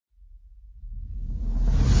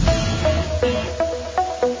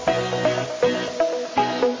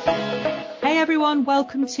everyone.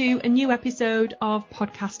 Welcome to a new episode of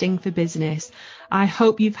Podcasting for Business. I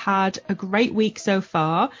hope you've had a great week so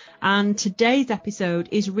far. And today's episode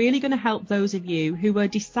is really going to help those of you who are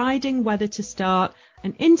deciding whether to start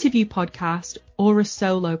an interview podcast or a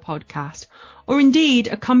solo podcast, or indeed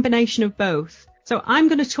a combination of both. So I'm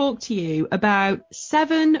going to talk to you about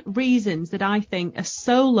 7 reasons that I think a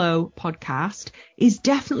solo podcast is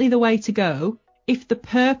definitely the way to go if the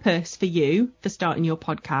purpose for you for starting your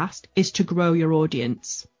podcast is to grow your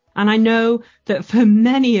audience. And I know that for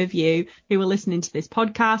many of you who are listening to this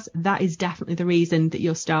podcast, that is definitely the reason that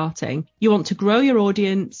you're starting. You want to grow your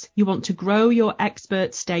audience, you want to grow your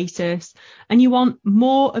expert status, and you want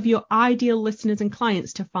more of your ideal listeners and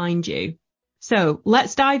clients to find you. So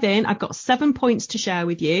let's dive in. I've got 7 points to share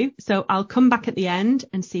with you. So I'll come back at the end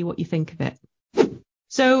and see what you think of it.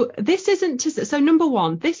 So number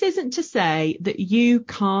one, this isn't to say that you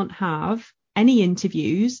can't have any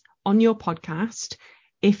interviews on your podcast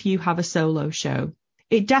if you have a solo show.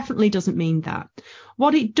 It definitely doesn't mean that.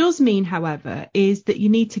 What it does mean, however, is that you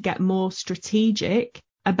need to get more strategic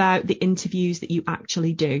about the interviews that you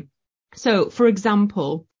actually do. So, for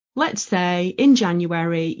example, let's say in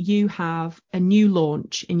January you have a new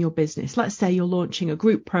launch in your business. Let's say you're launching a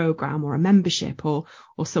group program or a membership or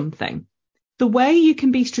something. The way you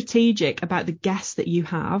can be strategic about the guests that you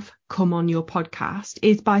have come on your podcast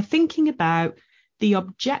is by thinking about the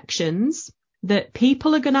objections that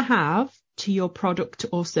people are going to have to your product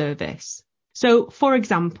or service. So, for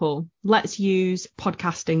example, let's use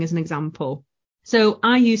podcasting as an example. So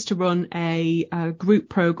I used to run a group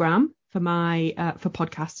program for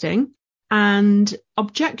podcasting, and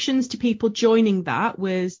objections to people joining that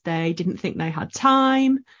was they didn't think they had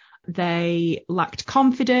time. They lacked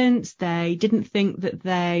confidence. They didn't think that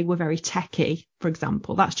they were very techy, for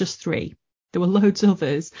example. That's just 3. There were loads of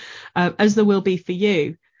others, as there will be for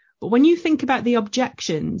you. But when you think about the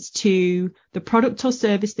objections to the product or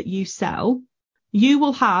service that you sell, you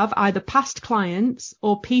will have either past clients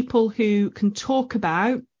or people who can talk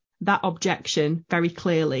about that objection very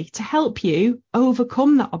clearly to help you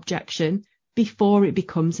overcome that objection before it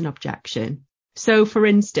becomes an objection. So, for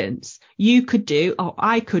instance, I could do a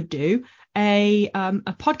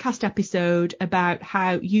podcast episode about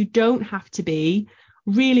how you don't have to be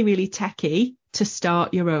really, really techy to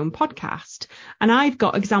start your own podcast. And I've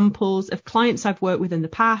got examples of clients I've worked with in the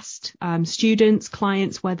past, students,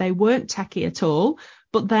 clients where they weren't techy at all,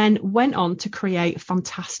 but then went on to create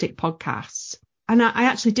fantastic podcasts. And I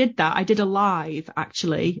actually did that. I did a live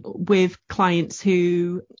actually with clients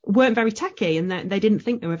who weren't very techy and they didn't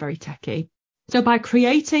think they were very techy. So by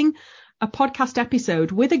creating a podcast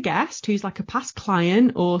episode with a guest who's like a past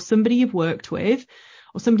client or somebody you've worked with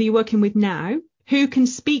or somebody you're working with now who can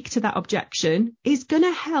speak to that objection is going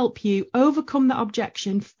to help you overcome that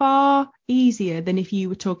objection far easier than if you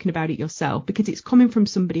were talking about it yourself, because it's coming from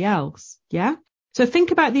somebody else. Yeah. So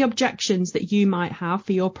think about the objections that you might have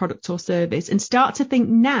for your product or service and start to think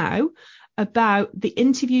now about the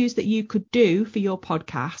interviews that you could do for your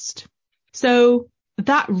podcast. So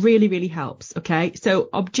that really, really helps. Okay. So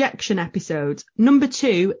objection episodes. Number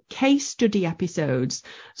 2, case study episodes.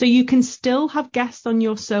 So you can still have guests on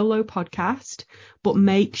your solo podcast, but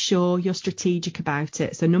make sure you're strategic about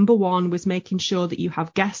it. So number 1 was making sure that you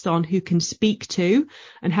have guests on who can speak to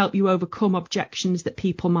and help you overcome objections that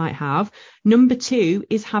people might have. Number 2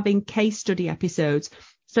 is having case study episodes.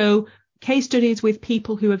 So case studies with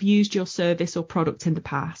people who have used your service or product in the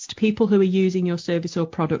past, people who are using your service or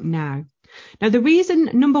product now. Now, the reason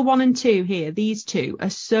number 1 and 2 here, these 2 are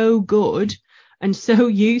so good and so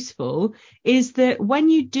useful is that when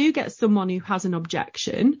you do get someone who has an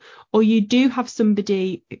objection, or you do have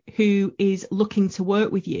somebody who is looking to work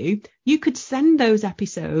with you, you could send those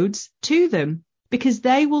episodes to them because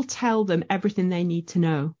they will tell them everything they need to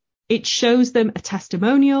know. It shows them a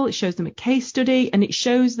testimonial, it shows them a case study, and it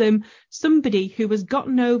shows them somebody who has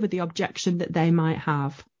gotten over the objection that they might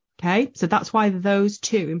have. Okay, so that's why those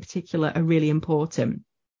 2 in particular are really important.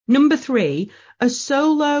 Number 3, a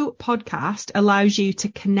solo podcast allows you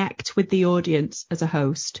to connect with the audience as a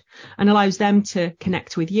host and allows them to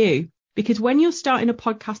connect with you. Because when you're starting a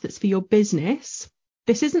podcast that's for your business,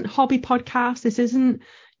 this isn't hobby podcast. This isn't,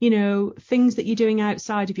 things that you're doing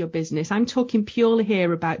outside of your business. I'm talking purely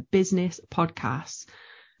here about business podcasts.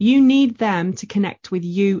 You need them to connect with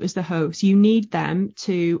you as the host. You need them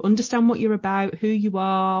to understand what you're about, who you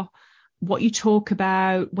are, what you talk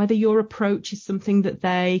about, whether your approach is something that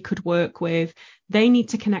they could work with. They need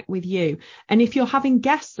to connect with you. And if you're having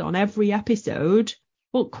guests on every episode,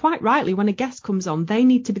 Well, quite rightly, when a guest comes on, they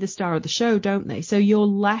need to be the star of the show, don't they? So you're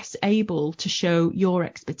less able to show your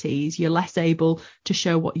expertise. You're less able to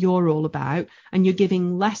show what you're all about, and you're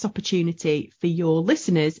giving less opportunity for your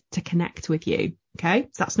listeners to connect with you. Okay,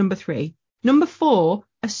 so that's number 3. Number 4,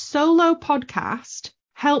 a solo podcast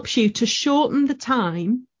helps you to shorten the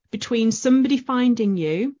time between somebody finding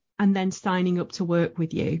you and then signing up to work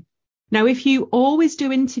with you. Now, if you always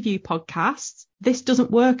do interview podcasts, this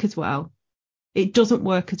doesn't work as well. It doesn't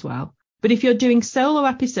work as well. But if you're doing solo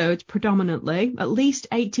episodes predominantly, at least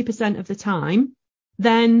 80% of the time,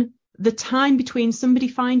 then the time between somebody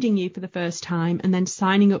finding you for the first time and then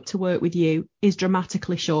signing up to work with you is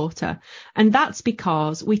dramatically shorter. And that's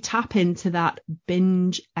because we tap into that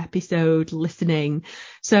binge episode listening.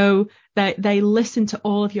 So they listen to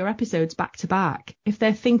all of your episodes back to back. If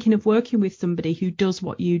they're thinking of working with somebody who does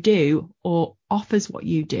what you do or offers what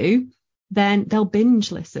you do, then they'll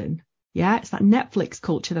binge listen. Yeah, it's that Netflix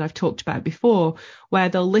culture that I've talked about before, where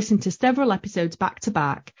they'll listen to several episodes back to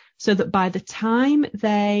back so that by the time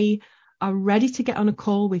they are ready to get on a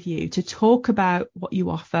call with you to talk about what you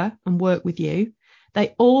offer and work with you, they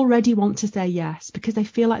already want to say yes because they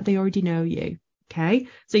feel like they already know you. Okay,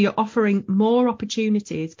 so you're offering more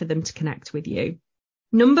opportunities for them to connect with you.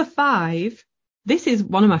 Number 5, this is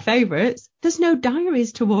one of my favorites. There's no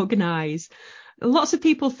diaries to organize. Lots of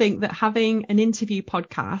people think that having an interview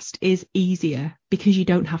podcast is easier because you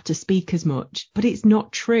don't have to speak as much, but it's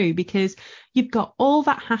not true because you've got all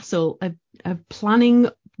that hassle of planning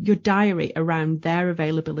your diary around their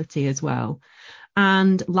availability as well,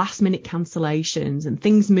 and last minute cancellations and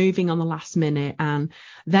things moving on the last minute and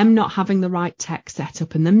them not having the right tech set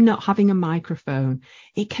up and them not having a microphone.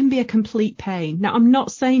 It can be a complete pain. Now, I'm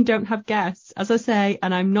not saying don't have guests, as I say,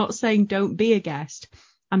 and I'm not saying don't be a guest.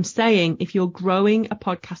 I'm saying if you're growing a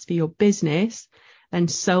podcast for your business, then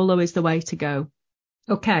solo is the way to go.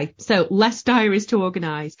 Okay, so less diaries to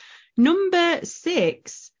organize. Number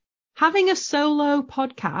 6, having a solo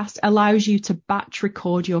podcast allows you to batch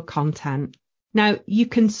record your content. Now, you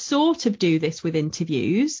can sort of do this with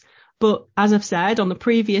interviews, but as I've said on the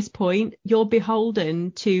previous point, you're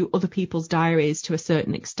beholden to other people's diaries to a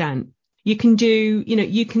certain extent. You can do,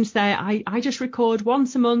 you can say, I just record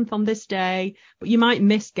once a month on this day, but you might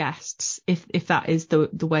miss guests if that is the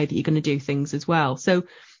way that you're going to do things as well. So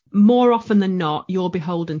more often than not, you're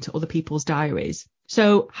beholden to other people's diaries.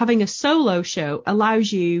 So having a solo show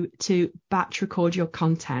allows you to batch record your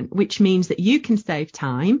content, which means that you can save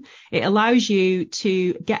time. It allows you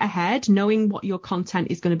to get ahead, knowing what your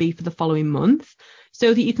content is going to be for the following month,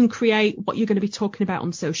 so that you can create what you're going to be talking about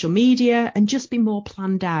on social media and just be more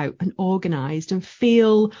planned out and organized and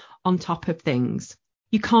feel on top of things.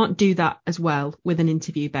 You can't do that as well with an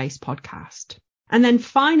interview-based podcast. And then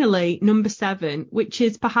finally, number 7, which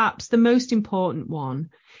is perhaps the most important one,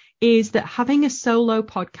 is that having a solo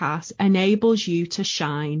podcast enables you to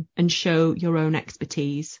shine and show your own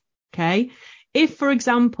expertise. Okay. If, for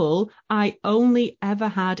example, I only ever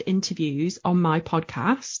had interviews on my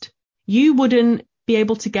podcast, you wouldn't be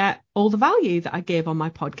able to get all the value that I give on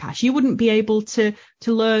my podcast. You wouldn't be able to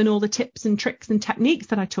learn all the tips and tricks and techniques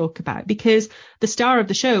that I talk about because the star of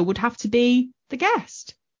the show would have to be the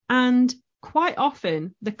guest. And quite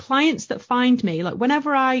often the clients that find me, like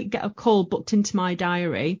whenever I get a call booked into my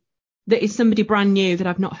diary that is somebody brand new that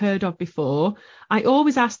I've not heard of before, I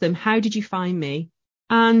always ask them, how did you find me?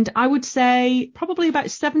 And I would say probably about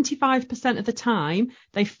 75% of the time,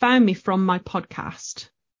 they found me from my podcast.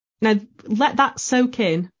 Now, let that soak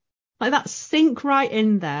in, let that sink right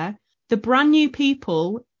in there. The brand new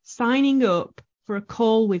people signing up for a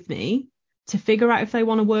call with me to figure out if they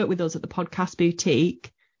want to work with us at the Podcast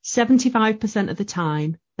Boutique, 75% of the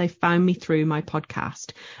time, they found me through my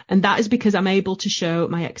podcast. And that is because I'm able to show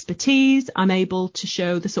my expertise. I'm able to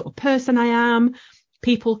show the sort of person I am.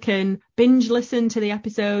 People can binge listen to the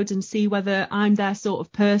episodes and see whether I'm their sort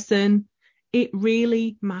of person. It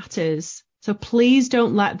really matters. So please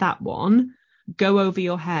don't let that one go over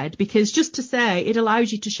your head, because just to say it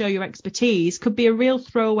allows you to show your expertise could be a real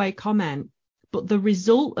throwaway comment. But the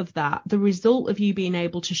result of that, the result of you being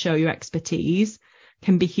able to show your expertise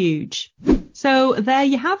can be huge. So there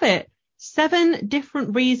you have it. 7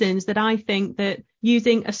 different reasons that I think that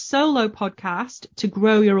using a solo podcast to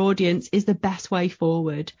grow your audience is the best way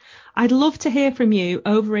forward. I'd love to hear from you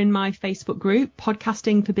over in my Facebook group,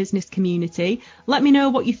 Podcasting for Business Community. Let me know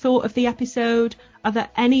what you thought of the episode. Are there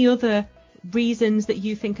any other reasons that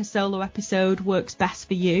you think a solo episode works best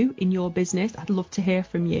for you in your business? I'd love to hear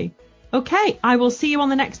from you. Okay, I will see you on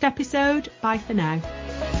the next episode. Bye for now.